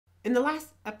In the last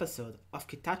episode of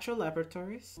Kitatcho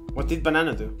Laboratories, what did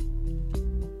Banana do?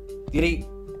 Did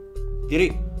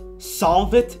he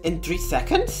solve it in 3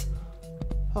 seconds?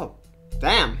 Oh,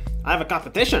 damn, I have a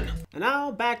competition. And now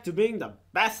back to being the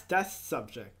best test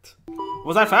subject.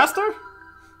 Was I faster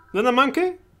than the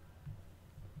monkey?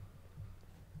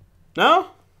 No?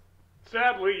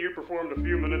 Sadly, you performed a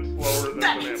few minutes slower than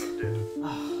Bananas did.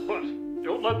 But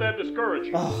don't let that discourage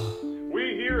you.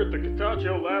 We here at the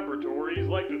Kitatcho Laboratories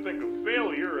like to think of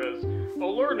failure as a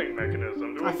learning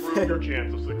mechanism to improve your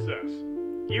chance of success.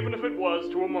 Even if it was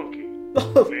to a monkey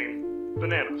named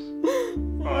Bananas.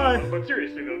 But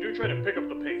seriously though, do try to pick up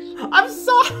the pace. I'm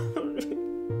sorry.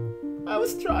 I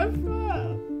was trying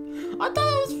fast. I thought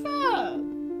I was fast.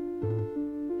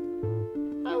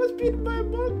 I was beaten by a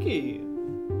monkey.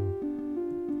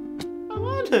 I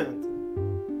wasn't.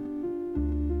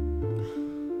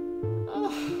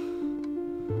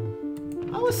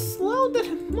 I was slower than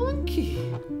a monkey.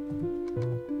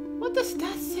 What does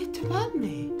that say about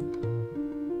me?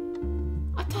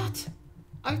 I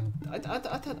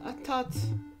thought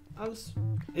I was.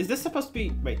 Is this supposed to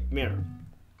be? Wait, mirror.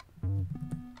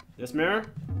 This mirror.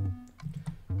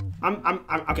 I'm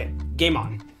okay. Game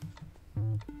on.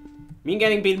 Me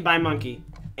getting beaten by a monkey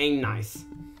ain't nice.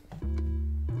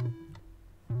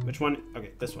 Which one?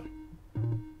 Okay, this one.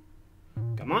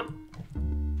 Come on.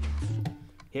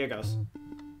 Here goes.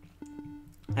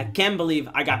 I can't believe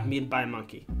I got beaten by a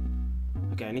monkey.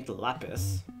 Okay, I need the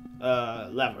lapis.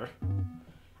 Lever.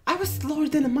 I was slower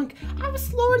than a monkey. I was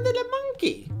slower than a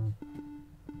monkey.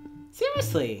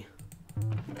 Seriously.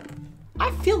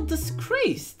 I feel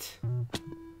disgraced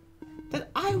that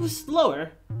I was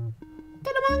slower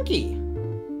than a monkey.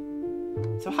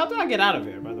 So how do I get out of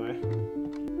here, by the way?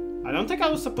 I don't think I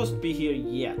was supposed to be here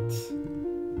yet.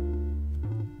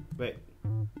 Wait.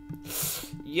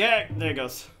 Yeah, there it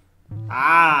goes.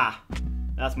 Ah,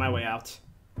 that's my way out.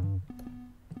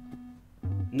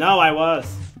 No, I was.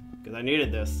 Because I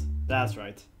needed this. That's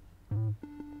right.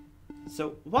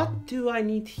 So, what do I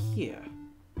need here?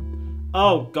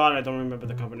 Oh god, I don't remember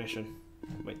the combination.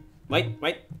 Wait.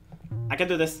 I can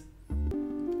do this.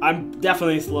 I'm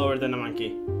definitely slower than a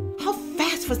monkey. How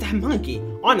fast was that monkey?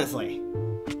 Honestly.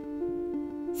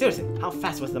 Seriously, how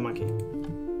fast was the monkey?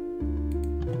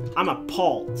 I'm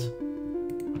appalled.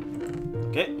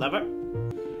 Okay, lever.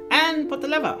 And put the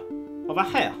lever over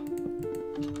here.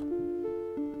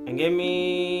 And give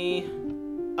me...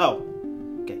 Oh.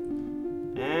 Okay.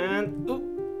 And... Ooh.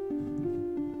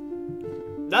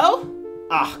 No?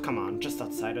 Ah, come on. Just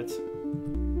outside it.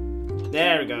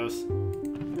 There it goes.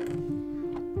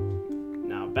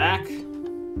 Now back.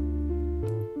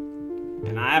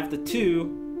 And I have the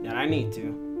 2 that I need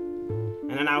to.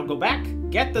 And then I'll go back,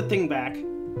 get the thing back.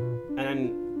 And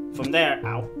then from there,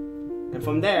 ow. And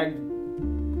from there,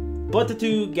 put the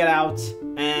 2, get out,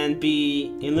 and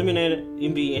be eliminated,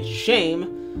 and be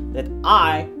ashamed that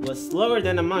I was slower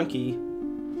than a monkey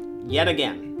yet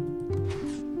again.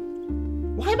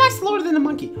 Why am I slower than a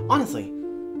monkey? Honestly,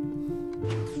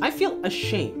 I feel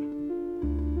ashamed.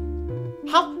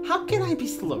 How can I be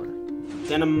slower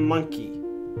than a monkey?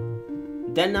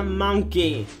 Than a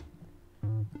monkey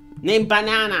named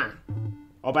Banana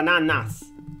or Bananas?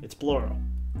 It's plural.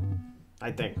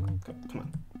 I think. Come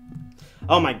on.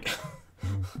 Oh my god.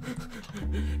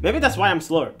 Maybe that's why I'm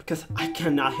slower, because I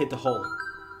cannot hit the hole.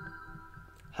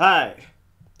 Hi.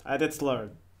 I did slower.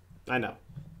 I know.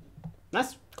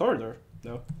 Nice corridor,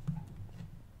 though.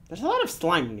 There's a lot of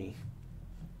slime in me.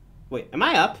 Wait, am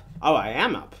I up? Oh, I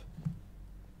am up.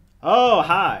 Oh,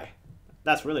 hi.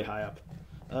 That's really high up.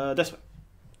 This way.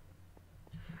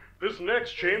 This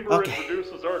next chamber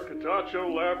introduces our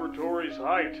Kitatcho Laboratories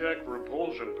high-tech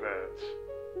repulsion pads.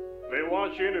 They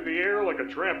launch you into the air like a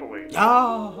trampoline.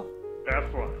 Oh.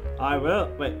 Have fun. I will.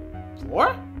 Wait,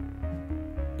 4?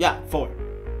 Yeah, 4.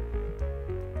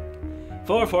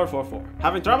 4.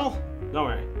 Having trouble? Don't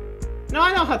worry. No,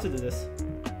 I know how to do this.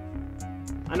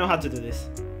 I know how to do this.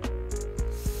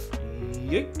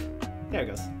 Yeep. There it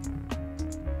goes.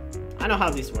 I know how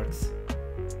this works.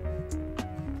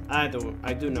 I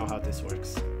do know how this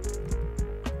works.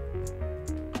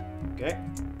 Okay.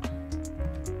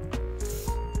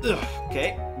 Ugh,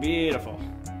 okay, beautiful.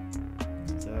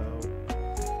 So,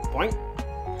 point.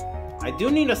 I do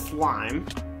need a slime.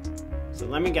 So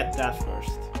let me get that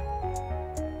first.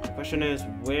 The question is,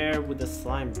 where would the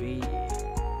slime be?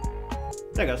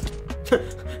 There it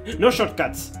goes. No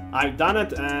shortcuts. I've done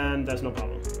it and there's no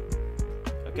problem.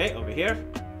 Okay, over here.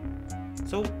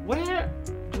 So where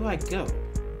do I go?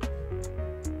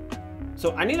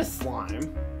 So I need a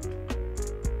slime.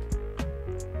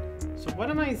 So what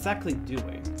am I exactly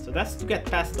doing? So that's to get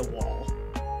past the wall.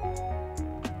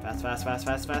 Fast, fast,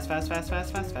 fast, fast, fast, fast,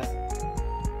 fast, fast, fast, fast.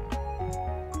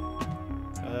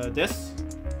 This.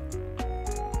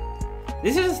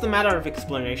 This is just a matter of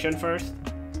explanation first.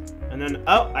 And then,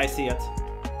 oh, I see it.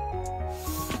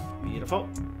 Beautiful.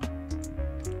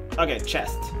 Okay,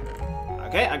 chest.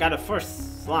 Okay, I got a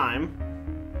first slime.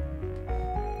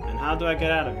 And how do I get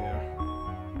out of here?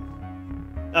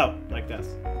 Oh, like this.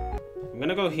 I'm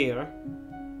gonna go here.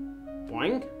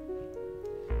 Boing.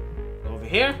 Go over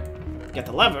here. Get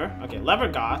the lever. Okay, lever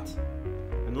got.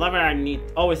 And lever I need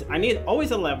always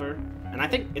a lever. And I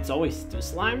think it's always 2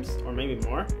 slimes, or maybe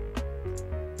more.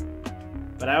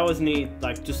 But I always need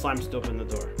like 2 slimes to open the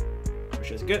door.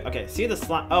 Which is good. Okay, see the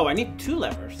slime. Oh, I need 2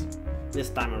 levers this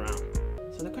time around.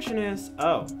 So the question is,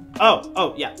 oh,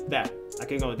 yeah, there. I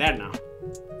can go there now.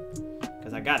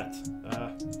 Because I got it.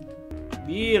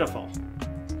 Beautiful.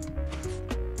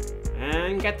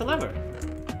 And get the lever.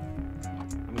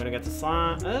 I'm gonna get the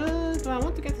slime. Do I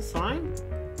want to get the slime?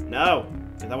 No,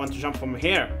 because I want to jump from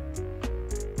here.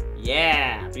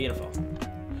 Yeah, beautiful.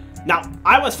 Now,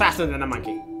 I was faster than a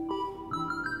monkey.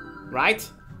 Right?